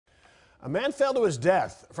A man fell to his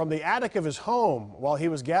death from the attic of his home while he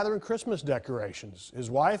was gathering Christmas decorations.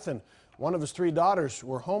 His wife and one of his 3 daughters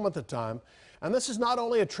were home at the time. And this is not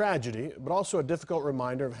only a tragedy, but also a difficult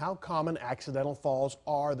reminder of how common accidental falls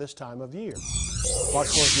are this time of year.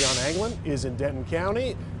 Fox 4's Dion Anglin is in Denton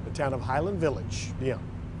County, the town of Highland Village. Dion.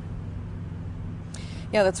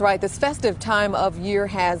 Yeah, that's right. This festive time of year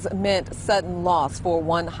has meant sudden loss for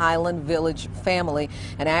one Highland Village family.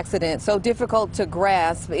 An accident so difficult to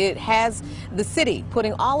grasp, it has the city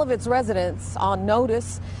putting all of its residents on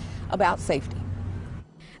notice about safety.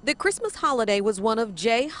 The Christmas holiday was one of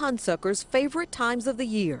Jay Hunsucker's favorite times of the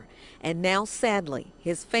year, and now sadly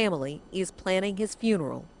his family is planning his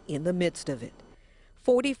funeral in the midst of it.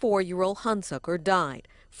 44-year-old Hunsucker died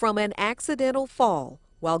from an accidental fall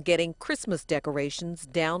while getting Christmas decorations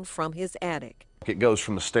down from his attic. It goes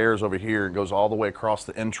from the stairs over here and goes all the way across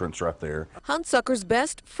the entrance right there. Hunsucker's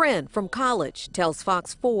best friend from college tells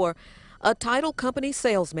Fox 4, a title company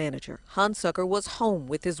sales manager, Hunsucker was home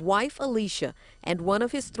with his wife Alicia and one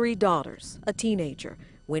of his 3 daughters, a teenager,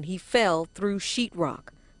 when he fell through sheetrock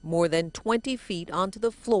more than 20 feet onto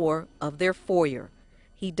the floor of their foyer.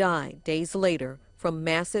 He died days later from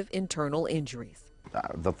massive internal injuries.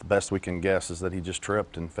 The best we can guess is that he just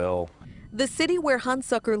tripped and fell. The city where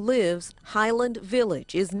Hunsucker lives, Highland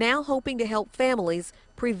Village, is now hoping to help families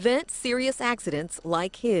prevent serious accidents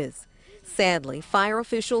like his. Sadly, fire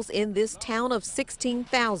officials in this town of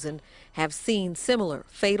 16,000 have seen similar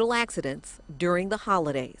fatal accidents during the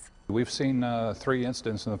holidays. We've seen 3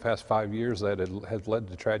 incidents in the past 5 years that have led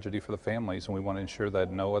to tragedy for the families, and we want to ensure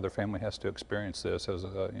that no other family has to experience this. As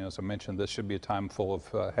I mentioned, this should be a time full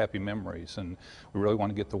of happy memories, and we really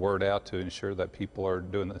want to get the word out to ensure that people are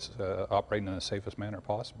doing this, operating in the safest manner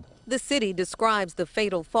possible. The city describes the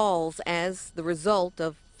fatal falls as the result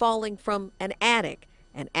of falling from an attic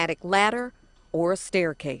ladder, or a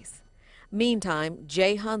staircase. Meantime,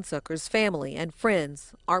 Jay Hunsucker's family and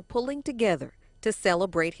friends are pulling together to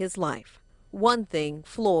celebrate his life. One thing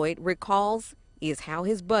Floyd recalls is how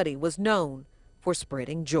his buddy was known for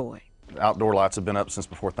spreading joy. Outdoor lights have been up since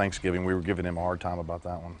before Thanksgiving. We were giving him a hard time about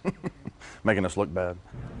that one, making us look bad.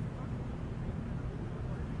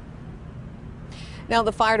 Now,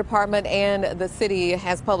 the fire department and the city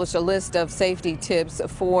has published a list of safety tips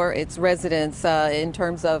for its residents in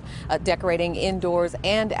terms of decorating indoors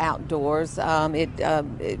and outdoors.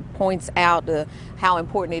 It points out how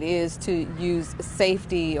important it is to use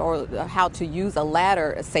safety, or how to use a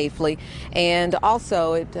ladder safely. And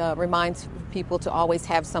also it reminds people to always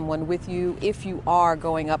have someone with you if you are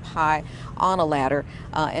going up high on a ladder.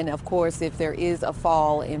 And of course, if there is a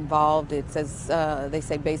fall involved, it says, they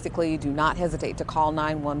say basically do not hesitate to call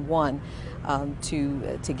 911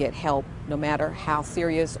 to get help, no matter how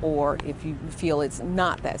serious, or if you feel it's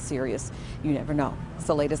not that serious. You never know. It's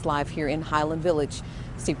the latest live here in Highland Village.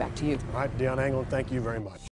 Steve, back to you. All right, Dion Anglin, thank you very much.